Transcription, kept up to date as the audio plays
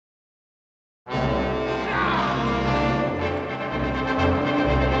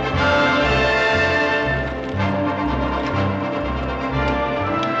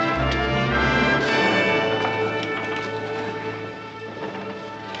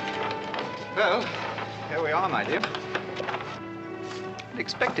Well, here we are, my dear. I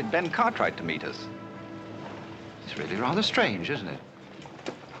expected Ben Cartwright to meet us. It's really rather strange, isn't it?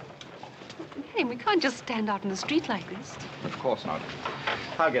 Hey, we can't just stand out in the street like this. Of course not.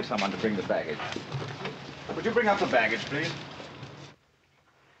 I'll get someone to bring the baggage. Would you bring up the baggage, please?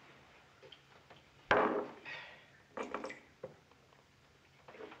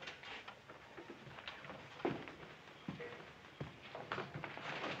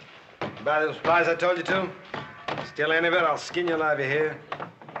 Buy the supplies I told you to? Steal any of it, I'll skin you alive, you hear?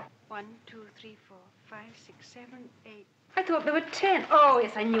 1, 2, 3, 4, 5, 6, 7, 8. I thought there were 10. Oh,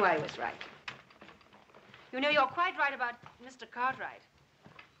 yes, I knew I was right. You know, you're quite right about Mr. Cartwright.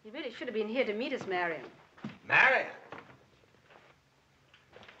 He really should have been here to meet us, Marion. Marion?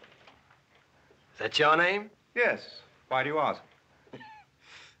 Is that your name? Yes. Why do you ask?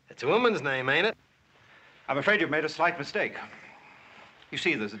 It's a woman's name, ain't it? I'm afraid you've made a slight mistake. You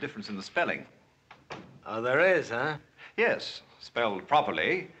see, there's a difference in the spelling. Oh, there is, huh? Yes, spelled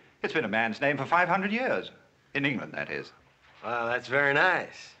properly, it's been a man's name for 500 years. In England, that is. Well, that's very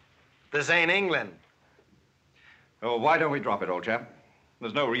nice. This ain't England. Oh, why don't we drop it, old chap?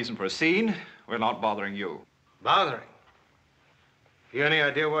 There's no reason for a scene. We're not bothering you. Bothering? You any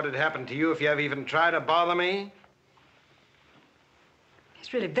idea what would happen to you if you ever even tried to bother me?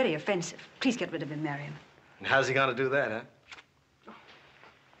 He's really very offensive. Please get rid of him, Marion. And how's he gonna do that, huh?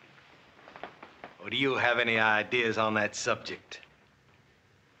 Or do you have any ideas on that subject?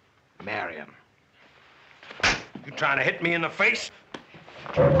 Marion. You trying to hit me in the face?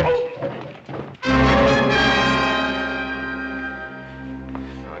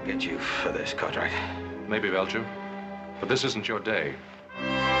 I'll get you for this, Cartwright. Maybe, Belcher, but this isn't your day.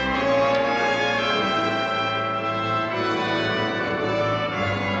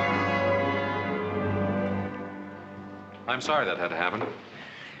 I'm sorry that had to happen.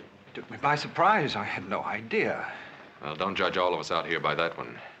 Took me by surprise. I had no idea. Well, don't judge all of us out here by that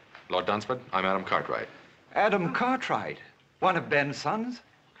one. Lord Dunsford, I'm Adam Cartwright. Adam Cartwright? One of Ben's sons?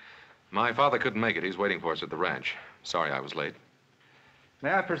 My father couldn't make it. He's waiting for us at the ranch. Sorry I was late.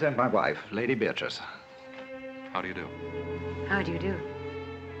 May I present my wife, Lady Beatrice? How do you do? How do you do?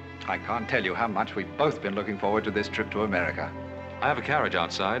 I can't tell you how much we've both been looking forward to this trip to America. I have a carriage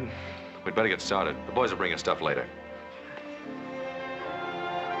outside. We'd better get started. The boys will bring us stuff later.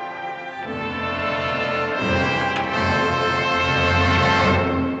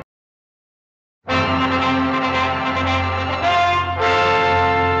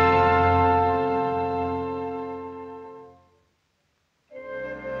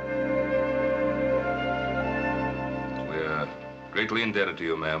 Greatly indebted to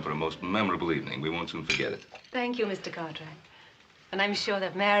you, ma'am, for a most memorable evening. We won't soon forget it. Thank you, Mr. Cartwright. And I'm sure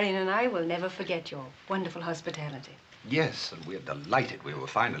that Marion and I will never forget your wonderful hospitality. Yes, and we're delighted we were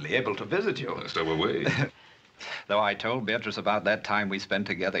finally able to visit you. So were we. Though I told Beatrice about that time we spent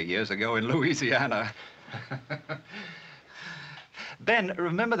together years ago in Louisiana. Ben,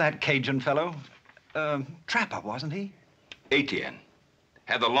 remember that Cajun fellow? Trapper, wasn't he? Etienne.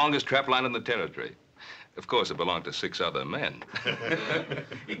 Had the longest trap line in the territory. Of course, it belonged to 6 other men.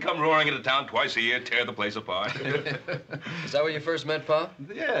 He'd come roaring into town twice a year, tear the place apart. Is that where you first met Pa?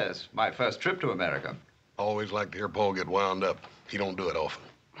 Yes, my first trip to America. Always like to hear Paul get wound up. He don't do it often.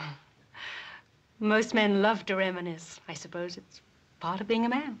 Most men love to reminisce. I suppose it's part of being a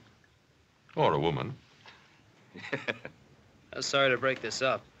man. Or a woman. I'm sorry to break this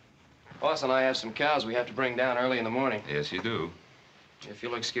up. Boss and I have some cows we have to bring down early in the morning. Yes, you do. If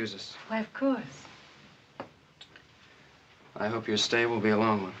you'll excuse us. Why, of course. I hope your stay will be a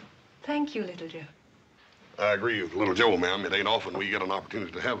long one. Thank you, little Joe. I agree with little Joe, ma'am. It ain't often we get an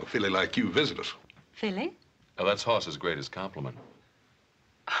opportunity to have a filly like you visit us. Philly? Now, that's Hoss's greatest compliment.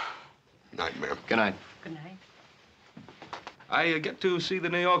 Night, ma'am. Good night. Good night. I get to see the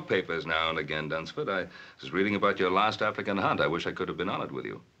New York papers now and again, Dunsford. I was reading about your last African hunt. I wish I could have been on it with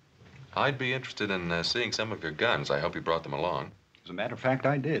you. I'd be interested in seeing some of your guns. I hope you brought them along. As a matter of fact,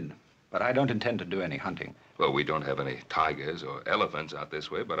 I did. But I don't intend to do any hunting. Well, we don't have any tigers or elephants out this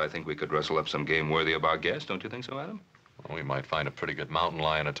way, but I think we could rustle up some game worthy of our guest. Don't you think so, Adam? Well, we might find a pretty good mountain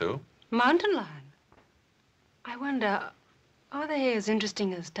lion or two. Mountain lion? I wonder, are they as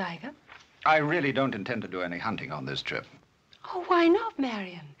interesting as tiger? I really don't intend to do any hunting on this trip. Oh, why not,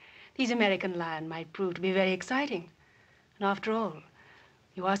 Marion? These American lion might prove to be very exciting. And after all,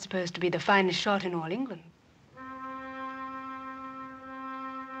 you are supposed to be the finest shot in all England.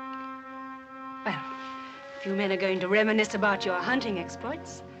 Well, if you men are going to reminisce about your hunting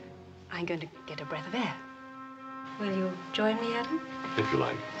exploits, I'm going to get a breath of air. Will you join me, Adam? If you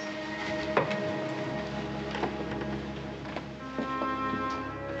like.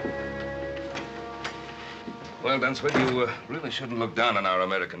 Well, Dunsford, you really shouldn't look down on our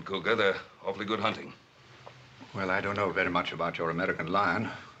American cougar. They're awfully good hunting. Well, I don't know very much about your American lion,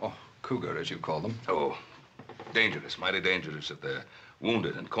 or cougar, as you call them. Oh, dangerous, mighty dangerous if they're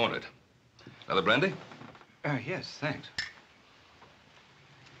wounded and cornered. Another brandy? Yes, thanks.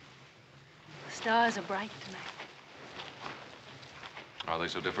 The stars are bright tonight. Are they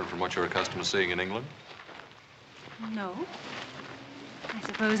so different from what you're accustomed to seeing in England? No. I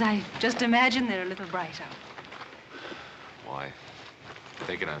suppose I just imagine they're a little brighter. Why? I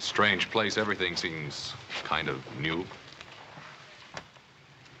think in a strange place, everything seems kind of new.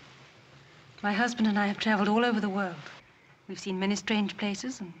 My husband and I have traveled all over the world. We've seen many strange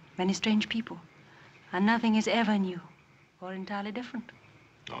places and many strange people. And nothing is ever new or entirely different.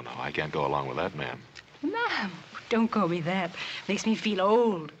 Oh, no, I can't go along with that, ma'am. Ma'am, don't call me that. Makes me feel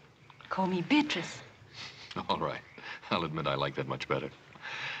old. Call me Beatrice. All right. I'll admit I like that much better.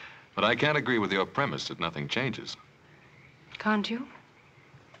 But I can't agree with your premise that nothing changes. Can't you?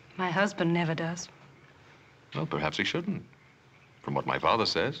 My husband never does. Well, perhaps he shouldn't. From what my father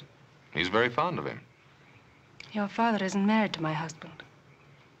says, he's very fond of him. Your father isn't married to my husband.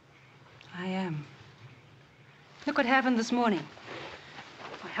 I am. Look what happened this morning.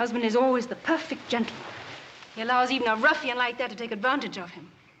 My husband is always the perfect gentleman. He allows even a ruffian like that to take advantage of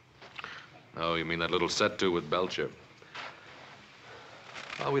him. Oh, you mean that little set-to with Belcher?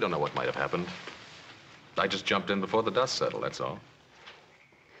 Well, we don't know what might have happened. I just jumped in before the dust settled, that's all.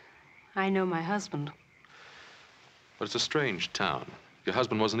 I know my husband. But it's a strange town. Your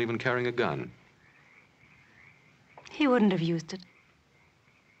husband wasn't even carrying a gun. He wouldn't have used it.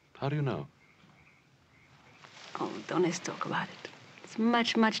 How do you know? Oh, don't let's talk about it. It's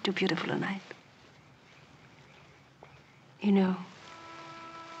much, much too beautiful a night. You know,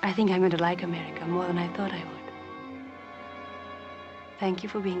 I think I'm going to like America more than I thought I would. Thank you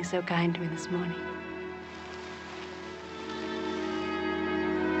for being so kind to me this morning.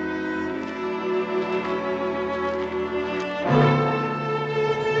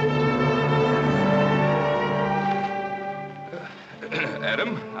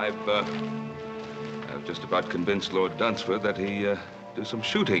 Adam, I've just about convinced Lord Dunsford that he do some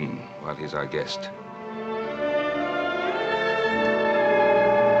shooting while he's our guest.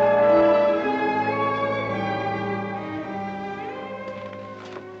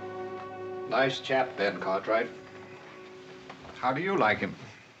 Nice chap, Ben Cartwright. How do you like him?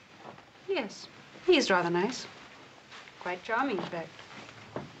 Yes, he's rather nice. Quite charming, in fact.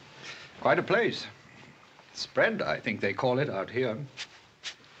 Quite a place. Spread, I think they call it out here.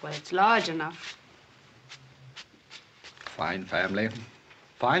 Well, it's large enough. Fine family.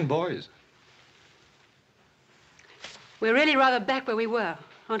 Fine boys. We're really rather back where we were,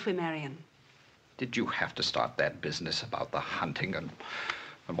 aren't we, Marion? Did you have to start that business about the hunting and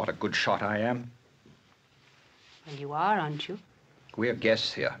what a good shot I am? Well, you are, aren't you? We're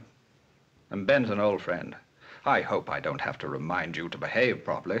guests here. And Ben's an old friend. I hope I don't have to remind you to behave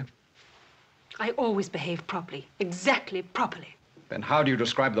properly. I always behave properly. Exactly properly. Then how do you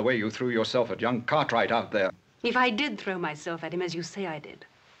describe the way you threw yourself at young Cartwright out there? If I did throw myself at him, as you say I did,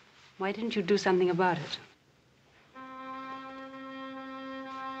 why didn't you do something about it?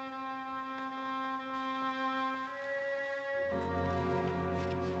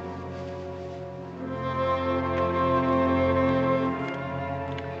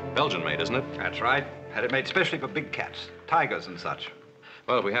 Belgian made, isn't it? That's right. Had it made specially for big cats, tigers and such.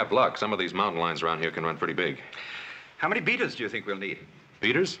 Well, if we have luck, some of these mountain lions around here can run pretty big. How many beaters do you think we'll need?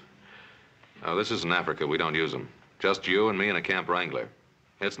 Beaters? Oh, this isn't Africa. We don't use them. Just you and me and a camp wrangler.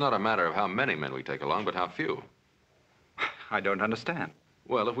 It's not a matter of how many men we take along, but how few. I don't understand.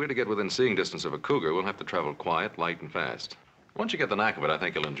 Well, if we're to get within seeing distance of a cougar, we'll have to travel quiet, light, and fast. Once you get the knack of it, I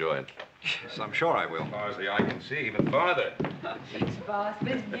think you'll enjoy it. Yes, I'm sure I will. As far as the eye can see, even farther. Thanks, boss,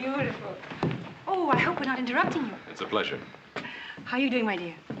 but it's beautiful. Oh, I hope we're not interrupting you. It's a pleasure. How are you doing, my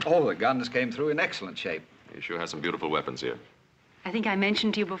dear? All the guns came through in excellent shape. You sure have some beautiful weapons here. I think I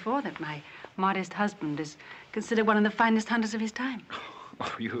mentioned to you before that my modest husband is considered one of the finest hunters of his time.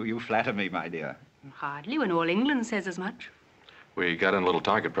 Oh, you flatter me, my dear. Hardly, when all England says as much. We got in a little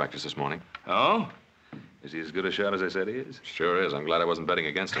target practice this morning. Oh? Is he as good a shot as I said he is? Sure is. I'm glad I wasn't betting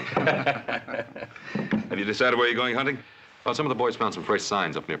against him. Have you decided where you're going hunting? Well, some of the boys found some fresh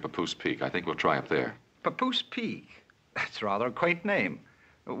signs up near Papoose Peak. I think we'll try up there. Papoose Peak. That's rather a quaint name.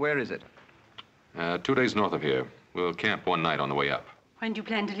 Where is it? 2 days north of here. We'll camp one night on the way up. When do you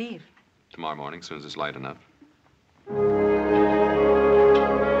plan to leave? Tomorrow morning, as soon as it's light enough.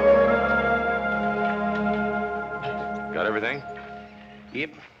 Got everything?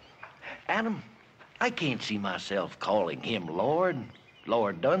 Yep. Adam, I can't see myself calling him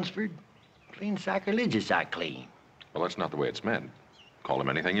Lord Dunsford. Plain sacrilegious, I claim. Well, that's not the way it's meant. Call him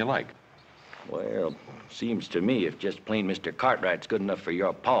anything you like. Well, seems to me if just plain Mr. Cartwright's good enough for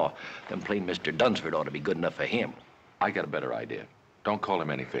your pa, then plain Mr. Dunsford ought to be good enough for him. I got a better idea. Don't call him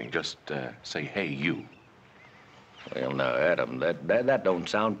anything. Just say, hey, you. Well, now, Adam, that don't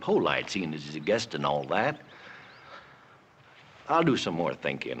sound polite, seeing as he's a guest and all that. I'll do some more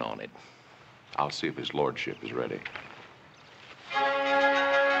thinking on it. I'll see if his lordship is ready.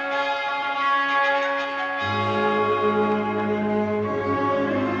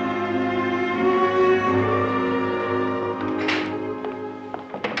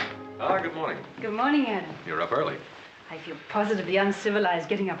 Good morning. Good morning, Adam. You're up early. I feel positively uncivilized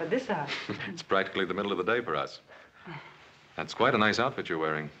getting up at this hour. It's practically the middle of the day for us. That's quite a nice outfit you're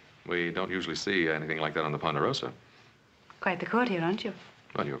wearing. We don't usually see anything like that on the Ponderosa. Quite the courtier, aren't you?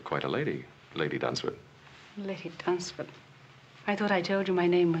 Well, you're quite a lady, Lady Dunsford. Lady Dunsford. I thought I told you my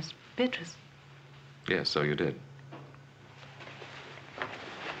name was Beatrice. Yes, so you did.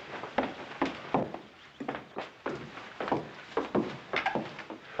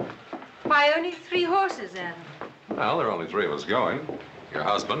 Why, only 3 horses, Adam? Well, there are only 3 of us going. Your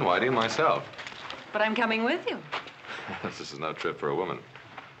husband, Whitey, and myself. But I'm coming with you. This is no trip for a woman.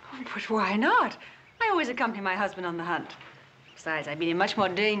 Oh, but why not? I always accompany my husband on the hunt. Besides, I've been in much more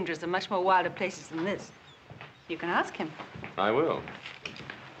dangerous and much more wilder places than this. You can ask him. I will.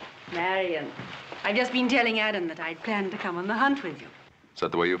 Marion, I've just been telling Adam that I'd planned to come on the hunt with you. Is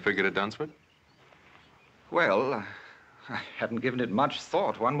that the way you figured it, Dunsford? Well, I hadn't given it much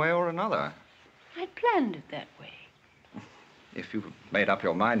thought one way or another. I planned it that way. If you've made up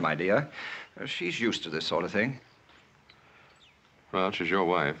your mind, my dear, she's used to this sort of thing. Well, she's your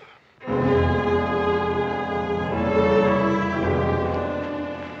wife.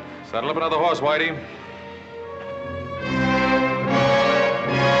 Saddle up another horse, Whitey.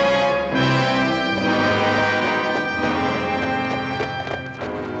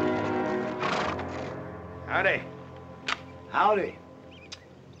 Howdy. Howdy.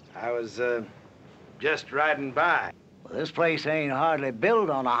 I was, just riding by. Well, this place ain't hardly built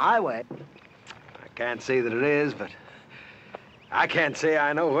on a highway. I can't say that it is, but I can't say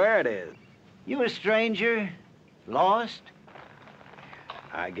I know where it is. You a stranger? Lost?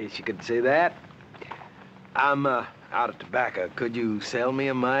 I guess you could say that. I'm, out of tobacco. Could you sell me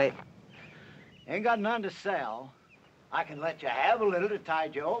a mite? Ain't got none to sell. I can let you have a little to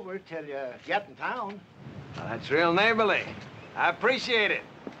tide you over till you get in town. Well, that's real neighborly. I appreciate it.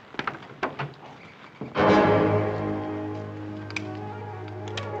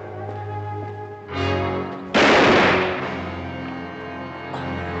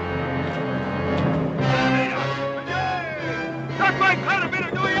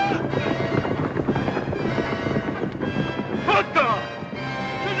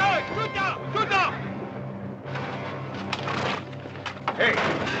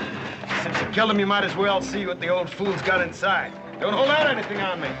 Killed him, you might as well see what the old fool's got inside. Don't hold out anything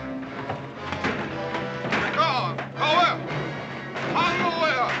on me.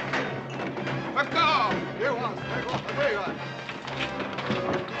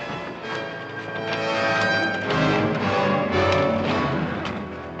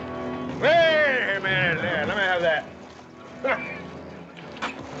 Wait a minute there. Let me have that. Well,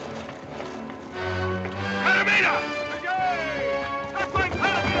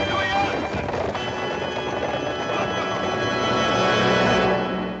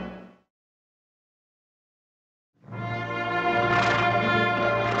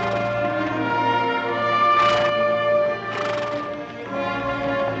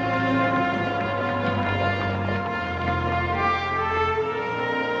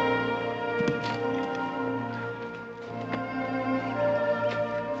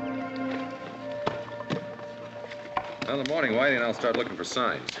 in the morning, Whitey and I'll start looking for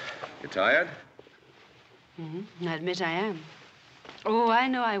signs. You tired? Mm-hmm. I admit I am. Oh, I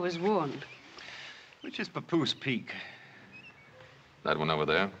know I was warned. Which is Papoose Peak? That one over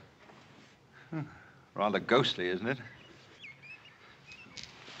there? Rather ghostly, isn't it?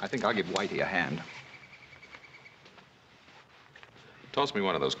 I think I'll give Whitey a hand. Toss me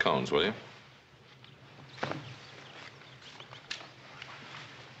one of those cones, will you?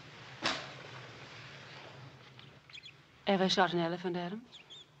 Ever shot an elephant, Adam?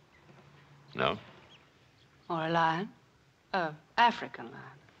 No. Or a lion? African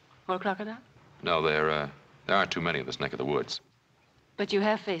lion? Or a crocodile? No, there aren't too many in this neck of the woods. But you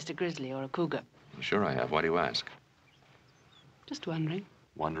have faced a grizzly or a cougar. Sure I have. Why do you ask? Just wondering.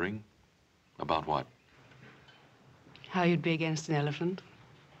 Wondering? About what? How you'd be against an elephant.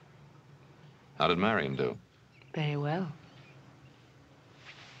 How did Marion do? Very well.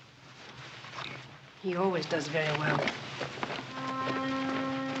 He always does very well.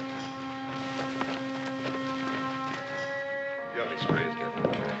 Got any strays,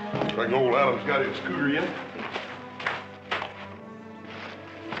 Captain? Reckon old Adam's got his cougar yet?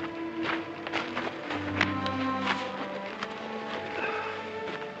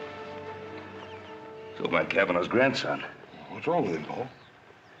 So my Kavanaugh's grandson. What's wrong with him, Paul?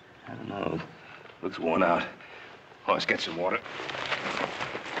 I don't know. Looks worn out. Oh, let's get some water.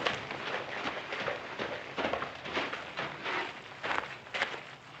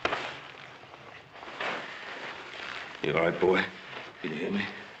 You all right, boy? Can you hear me?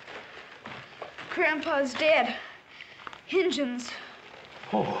 Grandpa's dead. Injuns.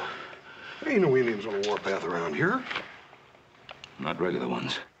 Oh, there ain't no Indians on the warpath around here. Not regular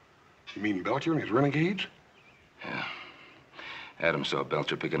ones. You mean Belcher and his renegades? Yeah. Adam saw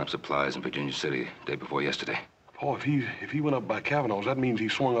Belcher picking up supplies in Virginia City day before yesterday. Paul, if he went up by Kavanaugh's, that means he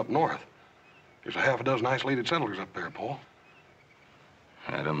swung up north. There's a half a dozen isolated settlers up there, Paul.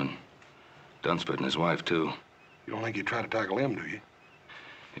 Adam and Dunsford and his wife, too. You don't think he'd try to tackle them, do you?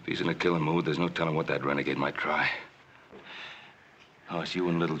 If he's in a killing mood, there's no telling what that renegade might try. Hoss, you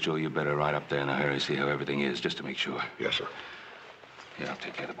and Little Joe, you better ride up there in a hurry, see how everything is, just to make sure. Yes, sir. Yeah, I'll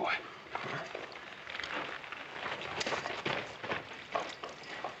take care of the boy.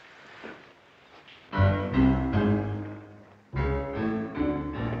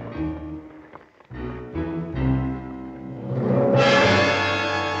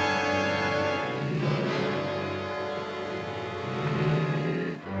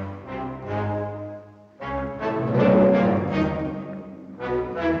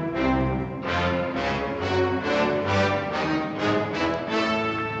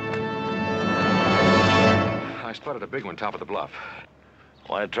 A big one top of the bluff.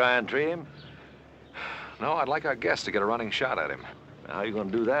 Want to try and tree him? No, I'd like our guest to get a running shot at him. How are you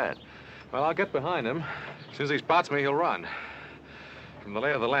going to do that? Well, I'll get behind him. As soon as he spots me, he'll run. From the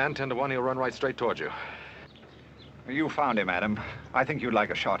lay of the land, 10 to 1, he'll run right straight towards you. You found him, Adam. I think you'd like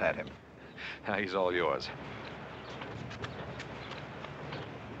a shot at him. He's all yours.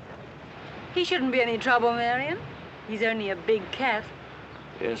 He shouldn't be any trouble, Marion. He's only a big cat.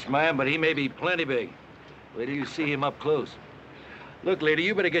 Yes, ma'am, but he may be plenty big. Wait till you see him up close. Look, lady,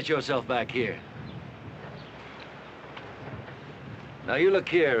 you better get yourself back here. Now, you look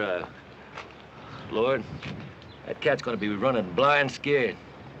here, Lord. That cat's gonna be running blind scared.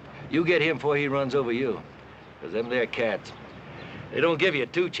 You get him before he runs over you. Because them there cats, they don't give you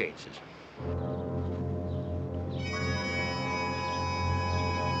 2 chances.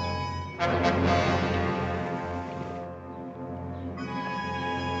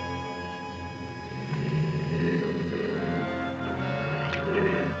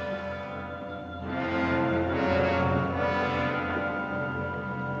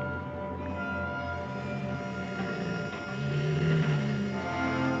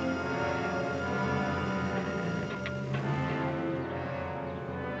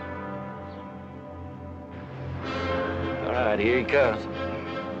 Here he comes.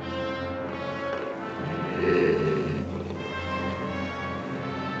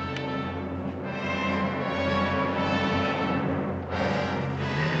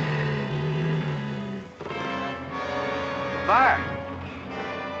 Fire!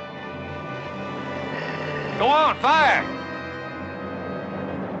 Go on, fire!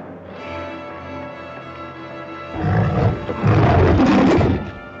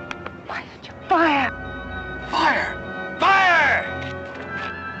 Why did you fire? Fire! Fire!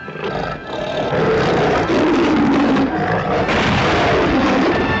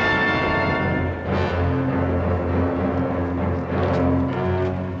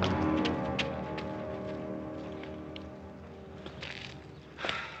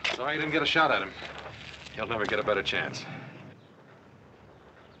 Sorry you didn't get a shot at him. He'll never get a better chance.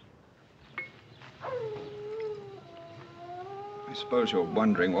 I suppose you're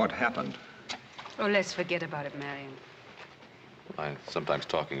wondering what happened. Oh, let's forget about it, Marion. Sometimes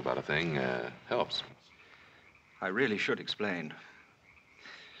talking about a thing helps. I really should explain.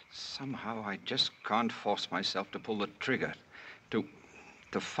 Somehow I just can't force myself to pull the trigger, to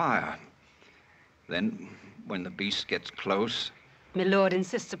fire. Then, when the beast gets close... My lord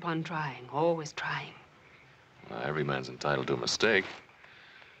insists upon trying, always trying. Every man's entitled to a mistake.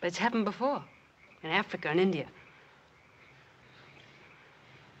 But it's happened before, in Africa and India.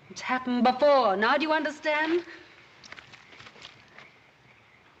 It's happened before. Now do you understand?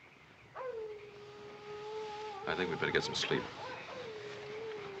 I think we'd better get some sleep.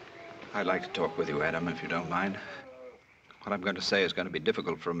 I'd like to talk with you, Adam, if you don't mind. What I'm going to say is going to be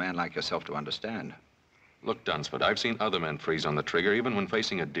difficult for a man like yourself to understand. Look, Dunsford, I've seen other men freeze on the trigger, even when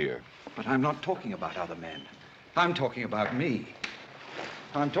facing a deer. But I'm not talking about other men. I'm talking about me.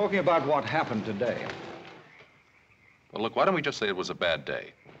 I'm talking about what happened today. Well, look, why don't we just say it was a bad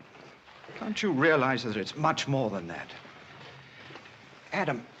day? Can't you realize that it's much more than that?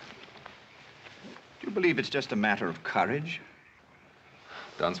 Adam, do you believe it's just a matter of courage?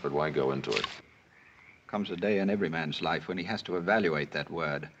 Dunsford, why go into it? Comes a day in every man's life when he has to evaluate that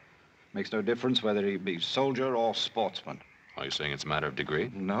word. Makes no difference whether he be soldier or sportsman. Are you saying it's a matter of degree?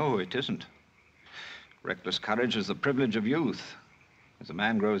 No, it isn't. Reckless courage is the privilege of youth. As a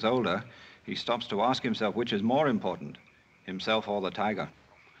man grows older, he stops to ask himself which is more important, himself or the tiger.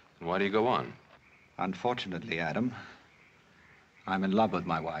 And why do you go on? Unfortunately, Adam, I'm in love with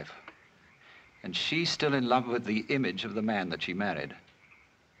my wife. And she's still in love with the image of the man that she married.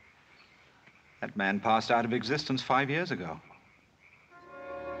 That man passed out of existence 5 years ago.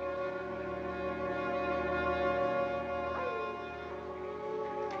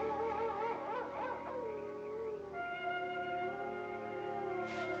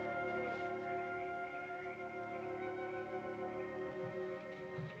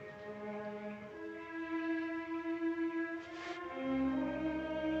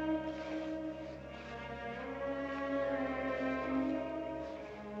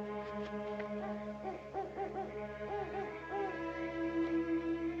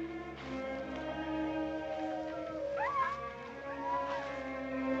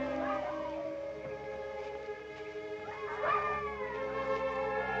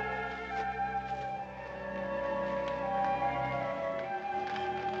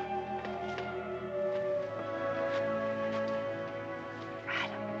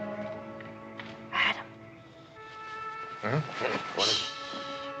 What is...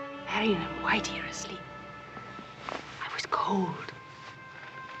 Marion and Whitey are asleep. I was cold.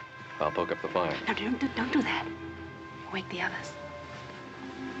 I'll poke up the fire. No, don't do that. Wake the others.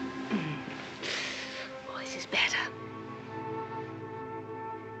 Oh, this is better.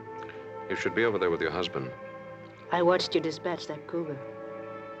 You should be over there with your husband. I watched you dispatch that cougar.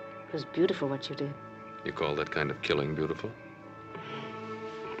 It was beautiful what you did. You call that kind of killing beautiful?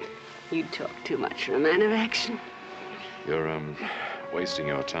 You talk too much for a man of action. You're, wasting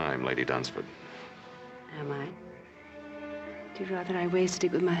your time, Lady Dunsford. Am I? Do you rather I wasted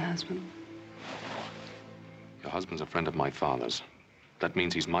it with my husband? Your husband's a friend of my father's. That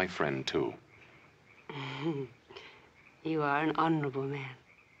means he's my friend, too. You are an honorable man.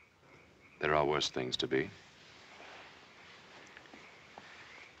 There are worse things to be.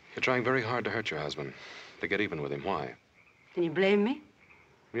 You're trying very hard to hurt your husband, to get even with him. Why? Can you blame me?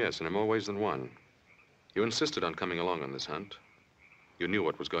 Yes, and in more ways than one. You insisted on coming along on this hunt. You knew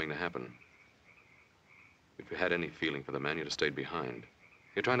what was going to happen. If you had any feeling for the man, you'd have stayed behind.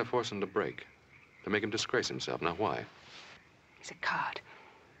 You're trying to force him to break, to make him disgrace himself. Now, why? He's a coward.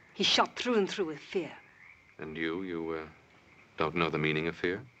 He's shot through and through with fear. And you don't know the meaning of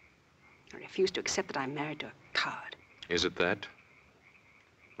fear? I refuse to accept that I'm married to a coward. Is it that?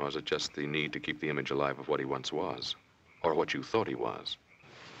 Or is it just the need to keep the image alive of what he once was? Or what you thought he was?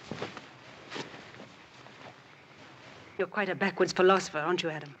 You're quite a backwards philosopher, aren't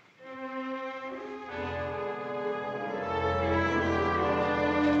you, Adam?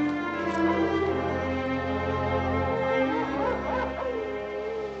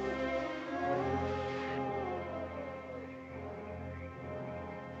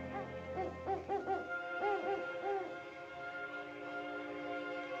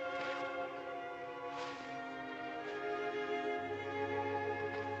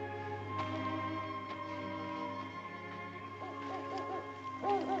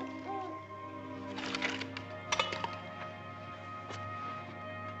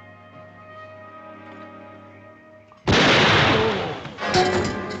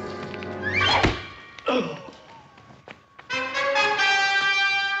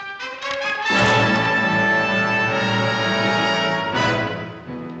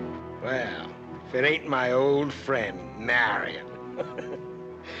 It ain't my old friend, Marion.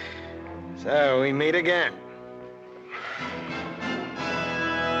 So we meet again.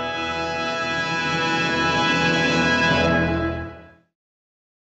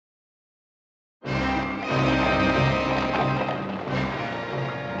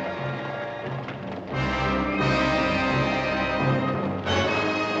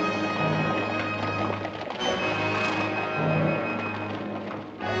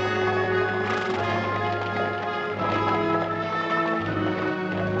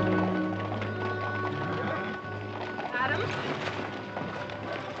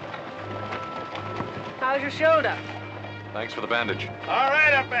 How's your shoulder? Thanks for the bandage. All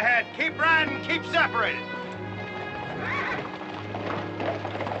right, up ahead. Keep riding, keep separated.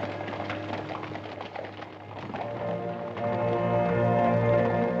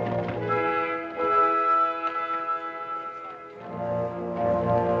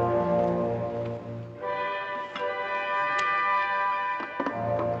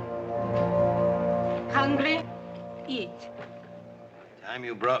 hungry? Eat. Time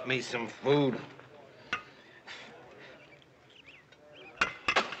you brought me some food.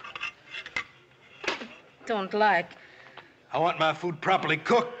 Don't like. I want my food properly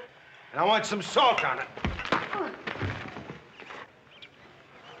cooked, and I want some salt on it.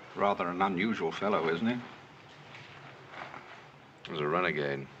 Rather an unusual fellow, isn't he? He's a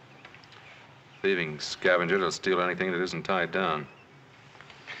renegade. Thieving scavenger that'll steal anything that isn't tied down.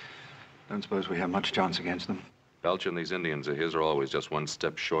 Don't suppose we have much chance against them. Belcher and these Indians of his are always just one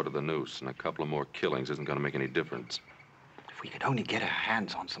step short of the noose, and a couple of more killings isn't going to make any difference. If we could only get our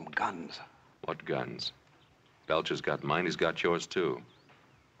hands on some guns. What guns? Belcher's got mine, he's got yours, too.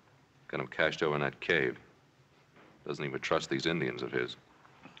 Got him cached over in that cave. Doesn't even trust these Indians of his.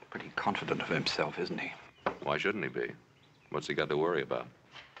 Pretty confident of himself, isn't he? Why shouldn't he be? What's he got to worry about?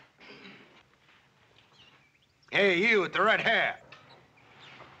 Hey, you with the red hair.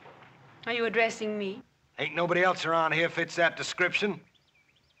 Are you addressing me? Ain't nobody else around here fits that description.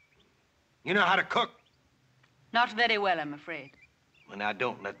 You know how to cook? Not very well, I'm afraid. Well, now,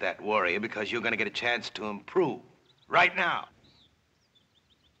 don't let that worry you, because you're gonna get a chance to improve. Right now.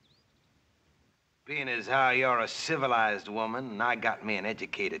 Being as how you're a civilized woman, and I got me an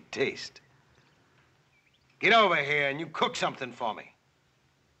educated taste. Get over here and you cook something for me.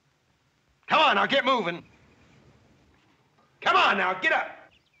 Come on, now, get moving. Come on, now, get up.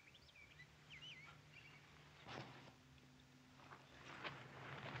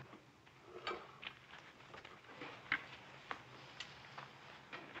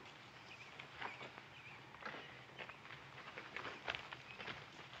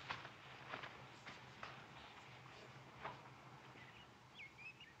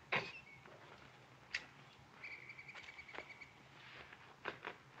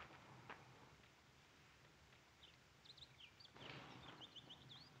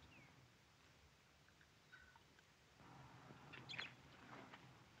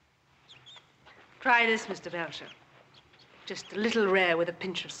 Try this, Mr. Belcher. Just a little rare with a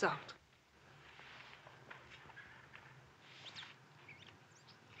pinch of salt.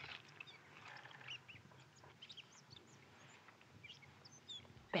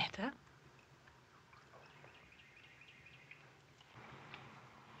 Better?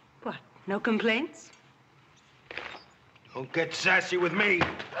 What, no complaints? Don't get sassy with me.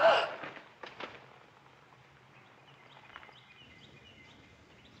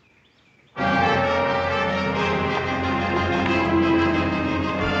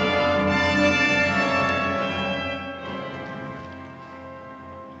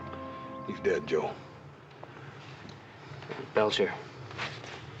 He's dead, Joe. Belcher.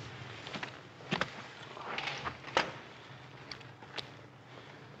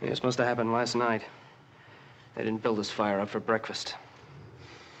 Yeah, this must have happened last night. They didn't build this fire up for breakfast.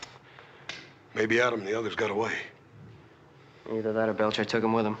 Maybe Adam and the others got away. Either that or Belcher took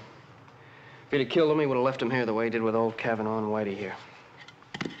him with him. If he'd have killed him, he would have left him here the way he did with old Kavanaugh and Whitey here.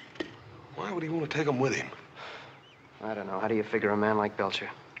 Why would he want to take them with him? I don't know. How do you figure a man like Belcher?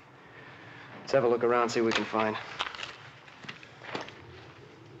 Let's have a look around, see what we can find.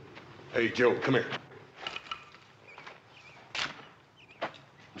 Hey, Joe, come here.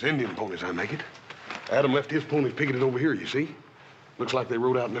 It's Indian ponies, I make it. Adam left his ponies picketed over here, you see? Looks like they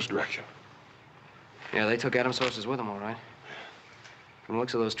rode out in this direction. Yeah, they took Adam's horses with them, all right. From the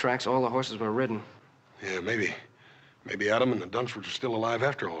looks of those tracks, all the horses were ridden. Yeah, maybe. Maybe Adam and the Dunsfords are still alive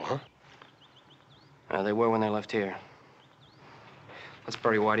after all, huh? They were when they left here. Let's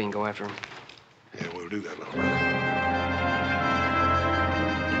bury Whitey and go after him. Yeah, we'll do that, little brother.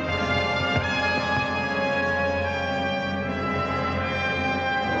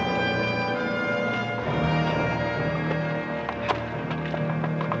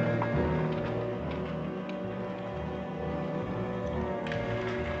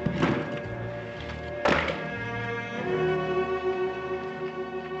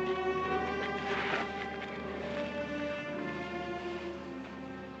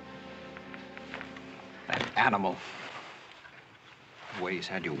 Animal. The way he's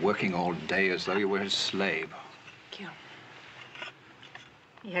had you working all day as though you were his slave. Kill.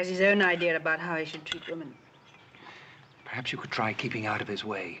 He has his own idea about how he should treat women. Perhaps you could try keeping out of his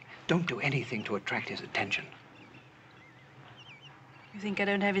way. Don't do anything to attract his attention. You think I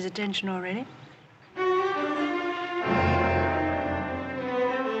don't have his attention already?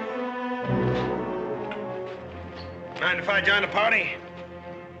 Mind if I join the party?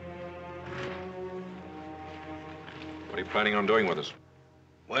 What are you planning on doing with us?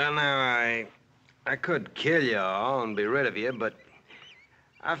 Well, now, I could kill you all and be rid of you, but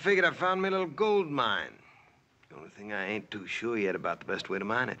I figured I found me a little gold mine. The only thing I ain't too sure yet about the best way to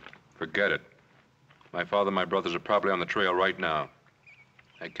mine it. Forget it. My father and my brothers are probably on the trail right now.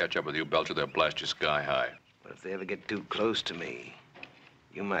 They catch up with you, Belcher, they'll blast you sky high. But if they ever get too close to me,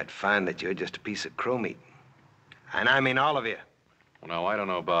 you might find that you're just a piece of crow meat. And I mean all of you. Well, now, I don't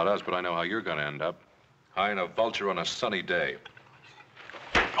know about us, but I know how you're going to end up. High in a vulture on a sunny day.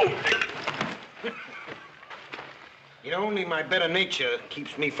 You know, only my better nature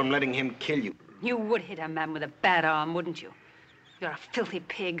keeps me from letting him kill you. You would hit a man with a bad arm, wouldn't you? You're a filthy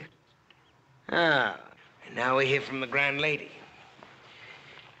pig. Ah, and now we hear from the grand lady.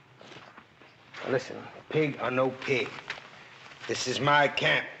 Now listen, pig or no pig, this is my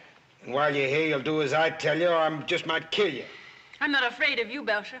camp. And while you're here, you'll do as I tell you, or I just might kill you. I'm not afraid of you,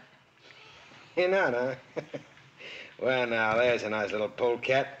 Belcher. You're not, huh? Well, now, there's a nice little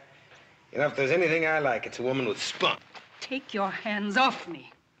polecat. You know, if there's anything I like, it's a woman with spunk. Take your hands off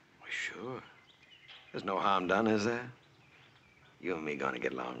me. Well, sure. There's no harm done, is there? You and me gonna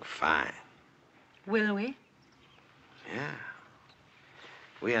get along fine. Will we? Yeah.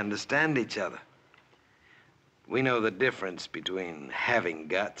 We understand each other. We know the difference between having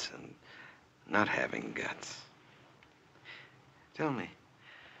guts and not having guts. Tell me,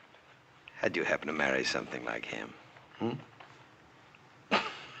 how'd you happen to marry something like him?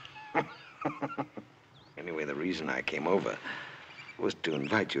 Anyway, the reason I came over was to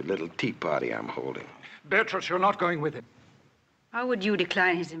invite you to a little tea party I'm holding. Beatrice, you're not going with him. How would you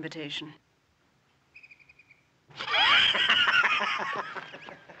decline his invitation?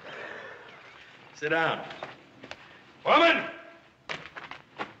 Sit down. Woman!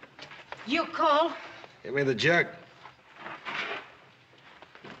 You call? Give me the jug.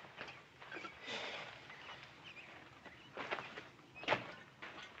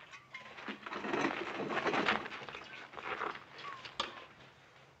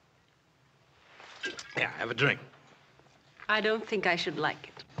 Yeah, have a drink. I don't think I should like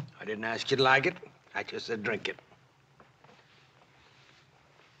it. I didn't ask you to like it. I just said drink it.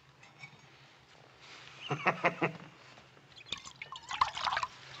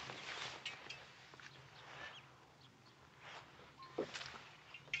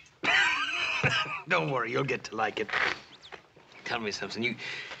 Don't worry, you'll get to like it. Tell me something. You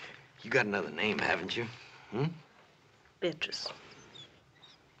got another name, haven't you? Beatrice.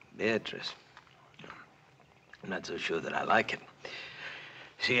 Beatrice. I'm not so sure that I like it.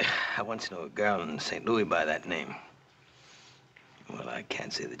 See, I once knew a girl in St. Louis by that name. Well, I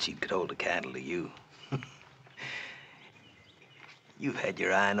can't say that she could hold a candle to you. You've had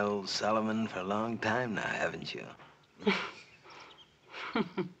your eye on old Solomon for a long time now, haven't you?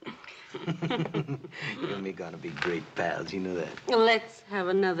 You and me gonna be great pals, you know that? Let's have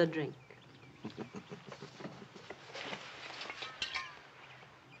another drink.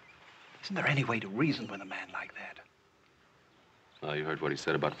 Isn't there any way to reason with a man like that? Well, you heard what he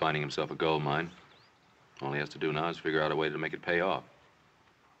said about finding himself a gold mine. All he has to do now is figure out a way to make it pay off.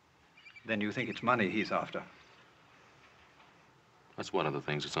 Then you think it's money he's after? That's one of the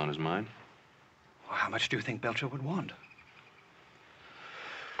things that's on his mind. Well, how much do you think Belcher would want?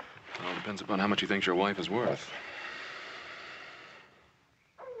 It all depends upon how much he thinks your wife is worth.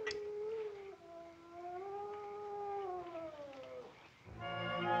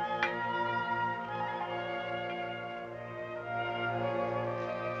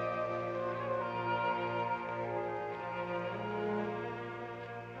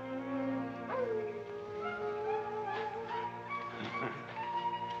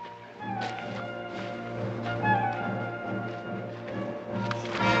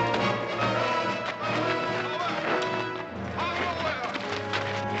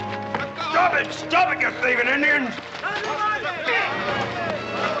 Stop it, you thieving Indians!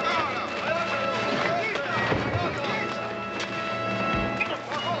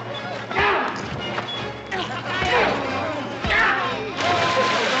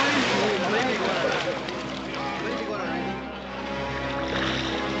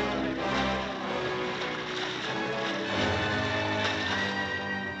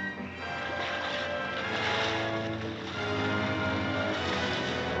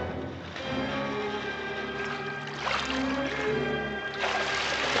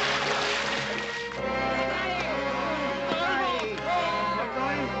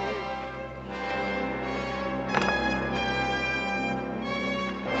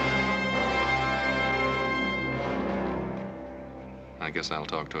 I guess I'll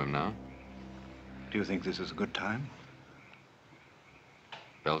talk to him now. Do you think this is a good time?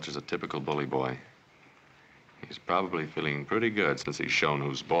 Belcher's a typical bully boy. He's probably feeling pretty good since he's shown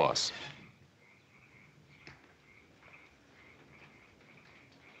who's boss.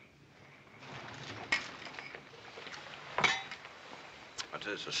 What's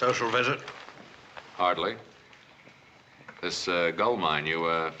this, a social visit? Hardly. This gold mine,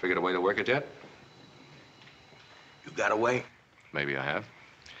 you figured a way to work it yet? You got away? Maybe I have.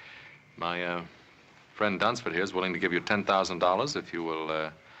 My friend Dunsford here is willing to give you $10,000 if you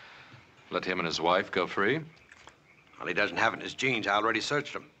will let him and his wife go free. Well, he doesn't have it in his jeans. I already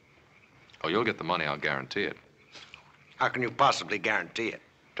searched him. Oh, you'll get the money, I'll guarantee it. How can you possibly guarantee it?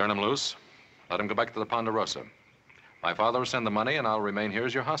 Turn him loose. Let him go back to the Ponderosa. My father will send the money, and I'll remain here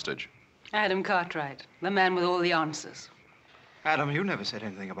as your hostage. Adam Cartwright, the man with all the answers. Adam, you never said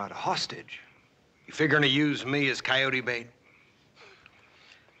anything about a hostage. You figuring to use me as coyote bait?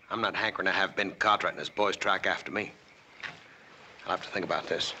 I'm not hankering to have Ben Cartwright and his boys track after me. I'll have to think about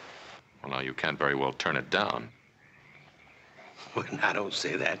this. Well, now, you can't very well turn it down. Well, I don't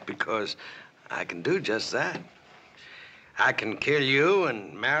say that because I can do just that. I can kill you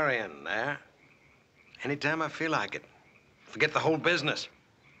and Marion there anytime I feel like it. Forget the whole business.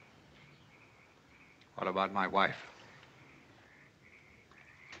 What about my wife?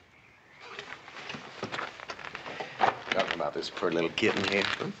 Talking about this poor little kitten here.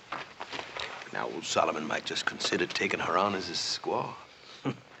 Huh? Now, old Solomon might just consider taking her on as his squaw.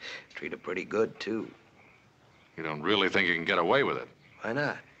 Treat her pretty good, too. You don't really think you can get away with it? Why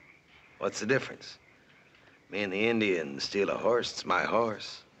not? What's the difference? Me and the Indian steal a horse, it's my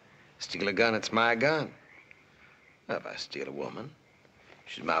horse. Steal a gun, it's my gun. Well, if I steal a woman,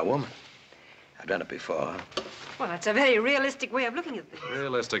 she's my woman. I've done it before. Well, that's a very realistic way of looking at things.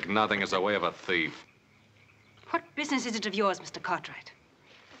 Realistic nothing is the way of a thief. What business is it of yours, Mr. Cartwright?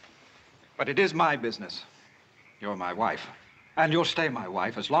 But it is my business. You're my wife. And you'll stay my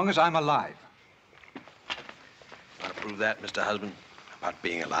wife as long as I'm alive. Want to prove that, Mr. Husband? About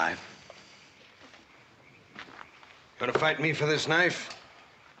being alive? Gonna fight me for this knife?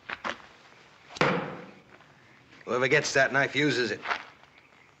 Whoever gets that knife uses it.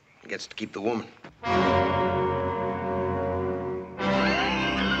 He gets to keep the woman.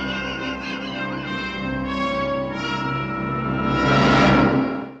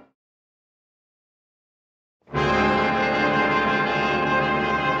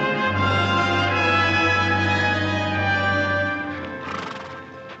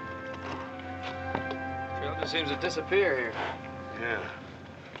 Seems to disappear here. Yeah.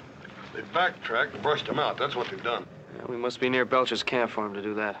 They backtracked and brushed him out. That's what they've done. Yeah, we must be near Belcher's camp for him to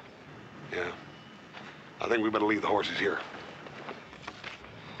do that. Yeah. I think we better leave the horses here.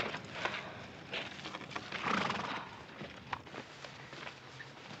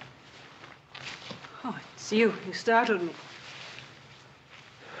 Oh, it's you. You startled me.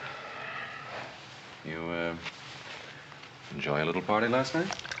 You, enjoy a little party last night?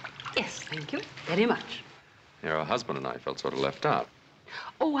 Yes, thank you. Very much. Your husband and I felt sort of left out.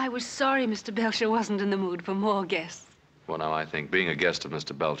 Oh, I was sorry Mr. Belcher wasn't in the mood for more guests. Well, now, I think being a guest of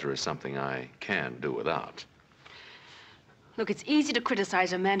Mr. Belcher is something I can do without. Look, it's easy to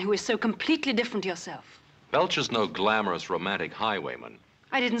criticize a man who is so completely different to yourself. Belcher's no glamorous, romantic highwayman.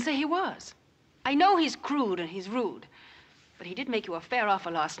 I didn't say he was. I know he's crude and he's rude. But he did make you a fair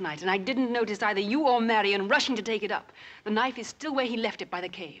offer last night, and I didn't notice either you or Marion rushing to take it up. The knife is still where he left it by the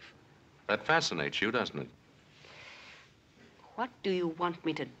cave. That fascinates you, doesn't it? What do you want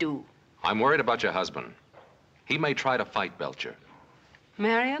me to do? I'm worried about your husband. He may try to fight Belcher.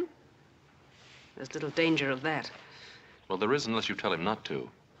 Marion? There's little danger of that. Well, there is unless you tell him not to.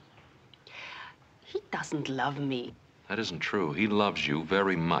 He doesn't love me. That isn't true. He loves you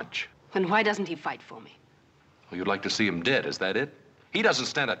very much. Then why doesn't he fight for me? Oh, you'd like to see him dead, is that it? He doesn't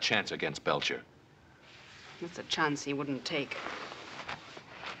stand a chance against Belcher. That's a chance he wouldn't take.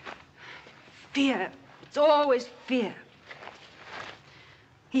 Fear. It's always fear.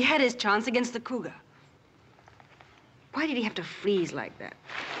 He had his chance against the cougar. Why did he have to freeze like that?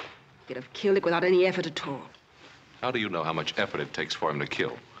 He could have killed it without any effort at all. How do you know how much effort it takes for him to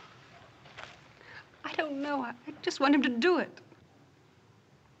kill? I don't know. I just want him to do it.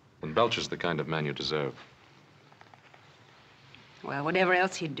 Then Belcher's the kind of man you deserve. Well, whatever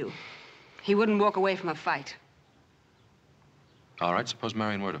else he'd do, he wouldn't walk away from a fight. All right, suppose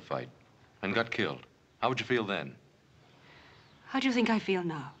Marion were to fight and got killed. How would you feel then? How do you think I feel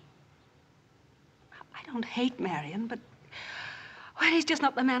now? I don't hate Marion, but... well, he's just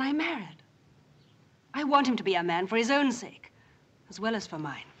not the man I married. I want him to be a man for his own sake, as well as for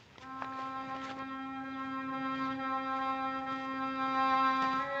mine.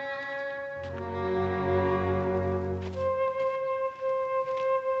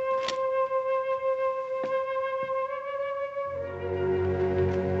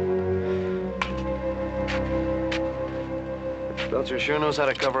 Belcher sure knows how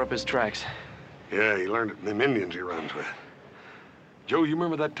to cover up his tracks. Yeah, he learned it from them Indians he runs with. Joe, you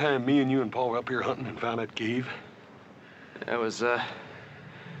remember that time me and you and Paul were up here hunting and found that cave? That was, so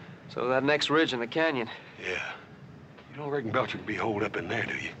that next ridge in the canyon. Yeah. You don't reckon Belcher could be holed up in there,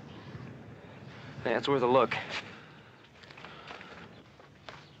 do you? Yeah, it's worth a look.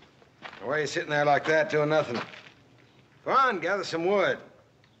 Why are you sitting there like that doing nothing? Go on, gather some wood.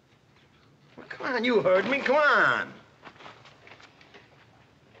 Well, come on, you heard me. Come on.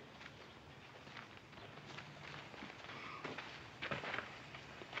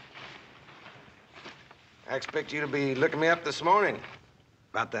 I expect you to be looking me up this morning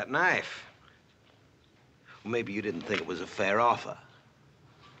about that knife. Well, maybe you didn't think it was a fair offer.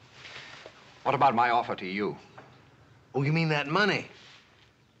 What about my offer to you? Oh, you mean that money?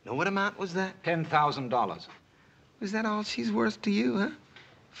 Now, what amount was that? $10,000. Is that all she's worth to you, huh?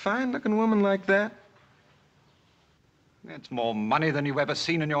 Fine-looking woman like that? It's more money than you've ever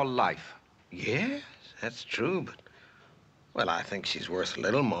seen in your life. Yes, that's true, but... Well, I think she's worth a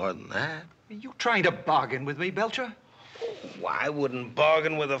little more than that. Are you trying to bargain with me, Belcher? Oh, I wouldn't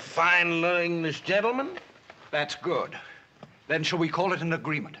bargain with a fine English gentleman. That's good. Then shall we call it an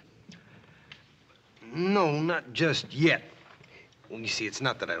agreement? No, not just yet. Well, you see, it's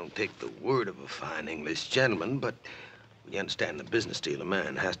not that I don't take the word of a fine English gentleman, but you understand the business deal, a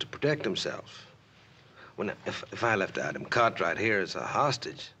man has to protect himself. Well, now, if I left Adam Cartwright here as a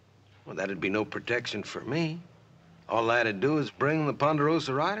hostage, well, that'd be no protection for me. All I had to do is bring the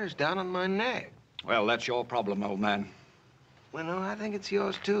Ponderosa riders down on my neck. Well, that's your problem, old man. Well, no, I think it's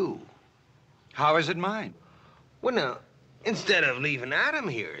yours, too. How is it mine? Well, now, instead of leaving Adam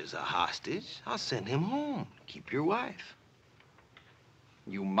here as a hostage, I'll send him home. Keep your wife.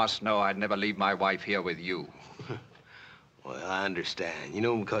 You must know I'd never leave my wife here with you. Well, I understand. You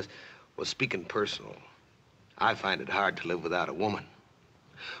know, because, well, speaking personal, I find it hard to live without a woman.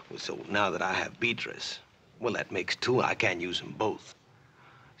 Well, so now that I have Beatrice, well, that makes two. I can't use them both.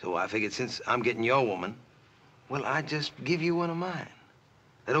 So I figured since I'm getting your woman, well, I just give you one of mine.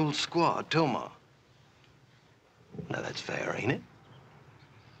 That old squaw, Toma. Now, that's fair, ain't it?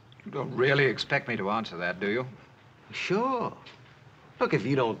 You don't really expect me to answer that, do you? Sure. Look, if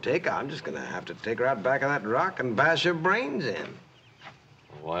you don't take her, I'm just gonna have to take her out back of that rock and bash her brains in.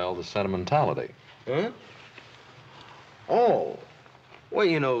 Why all the sentimentality? Huh? Oh. Well,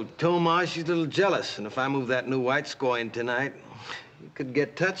 you know, Toma, she's a little jealous, and if I move that new white squaw in tonight, it could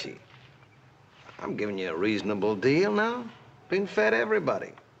get touchy. I'm giving you a reasonable deal now. Been fed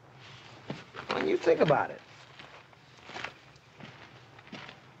everybody. When you think about it.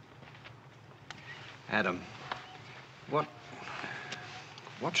 Adam, what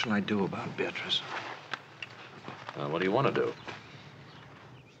shall I do about Beatrice? What do you want to do?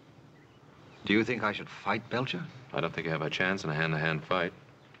 Do you think I should fight Belcher? I don't think you have a chance in a hand-to-hand fight.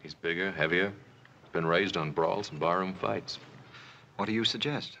 He's bigger, heavier, been raised on brawls and barroom fights. What do you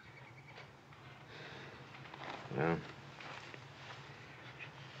suggest? Yeah.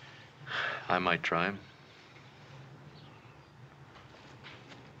 I might try him.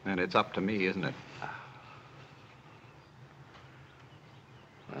 And it's up to me, isn't it?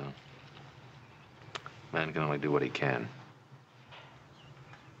 Well, man can only do what he can.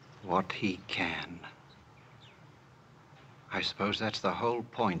 What he can. I suppose that's the whole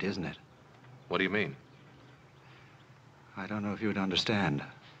point, isn't it? What do you mean? I don't know if you'd understand.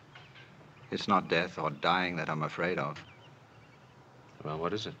 It's not death or dying that I'm afraid of. Well,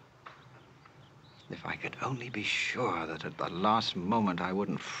 what is it? If I could only be sure that at the last moment I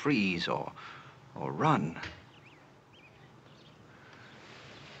wouldn't freeze or run.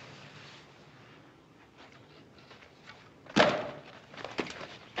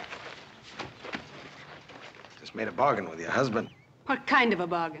 Just made a bargain with your husband. What kind of a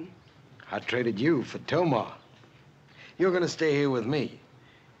bargain? I traded you for Toma. You're gonna stay here with me.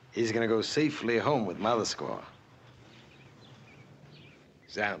 He's gonna go safely home with Mother Squaw.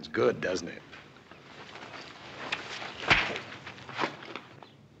 Sounds good, doesn't it?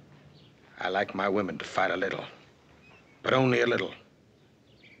 I like my women to fight a little, but only a little.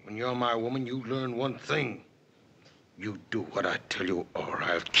 When you're my woman, you learn one thing. You do what I tell you, or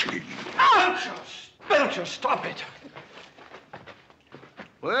I'll kill you. Belcher! Belcher, stop it!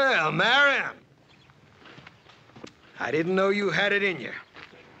 Well, Marion, I didn't know you had it in you.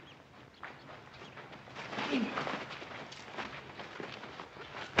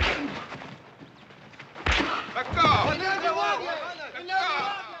 Let go! Let go!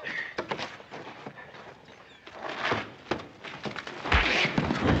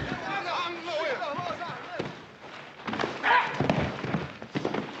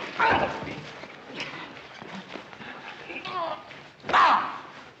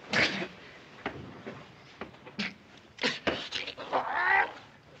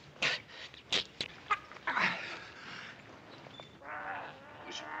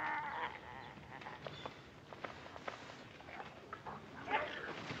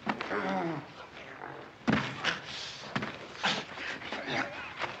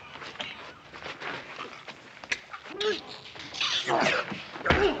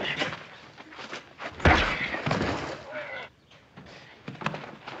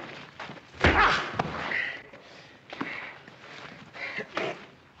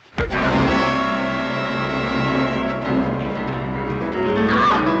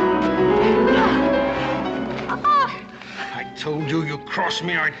 cross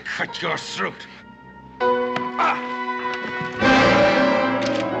me, I'd cut your throat.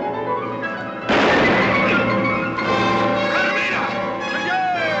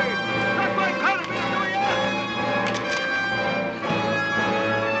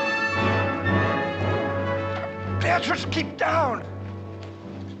 Beatrice, keep down!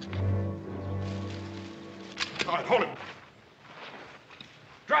 All right, hold him.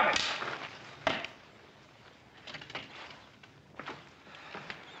 Drop it!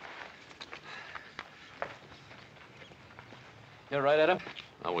 You all right, Adam?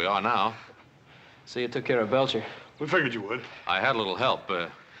 Well, we are now. So you took care of Belcher. We figured you would. I had a little help.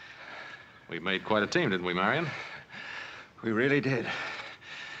 We made quite a team, didn't we, Marion? We really did.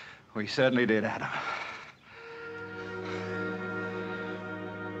 We certainly did, Adam.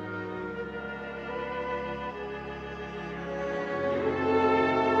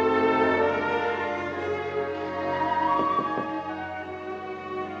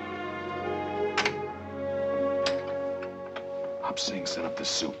 Hobsing sent up the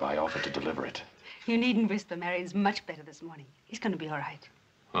soup. I offered to deliver it. You needn't whisper. Marion's much better this morning. He's going to be all right.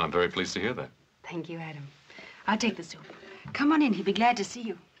 Well, I'm very pleased to hear that. Thank you, Adam. I'll take the soup. Come on in. He'll be glad to see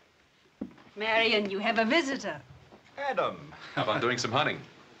you. Marion, you have a visitor. Adam. How about doing some hunting?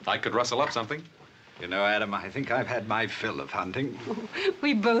 I could rustle up something. You know, Adam, I think I've had my fill of hunting.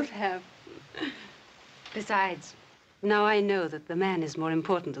 We both have. Besides, now I know that the man is more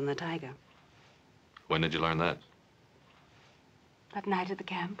important than the tiger. When did you learn that? That night at the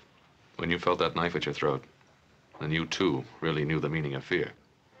camp. When you felt that knife at your throat. And you, too, really knew the meaning of fear.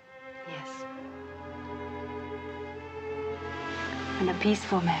 Yes. And a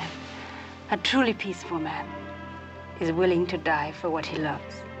peaceful man, a truly peaceful man, is willing to die for what he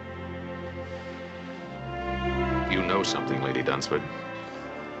loves. You know something, Lady Dunsford.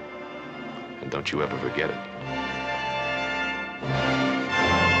 And don't you ever forget it.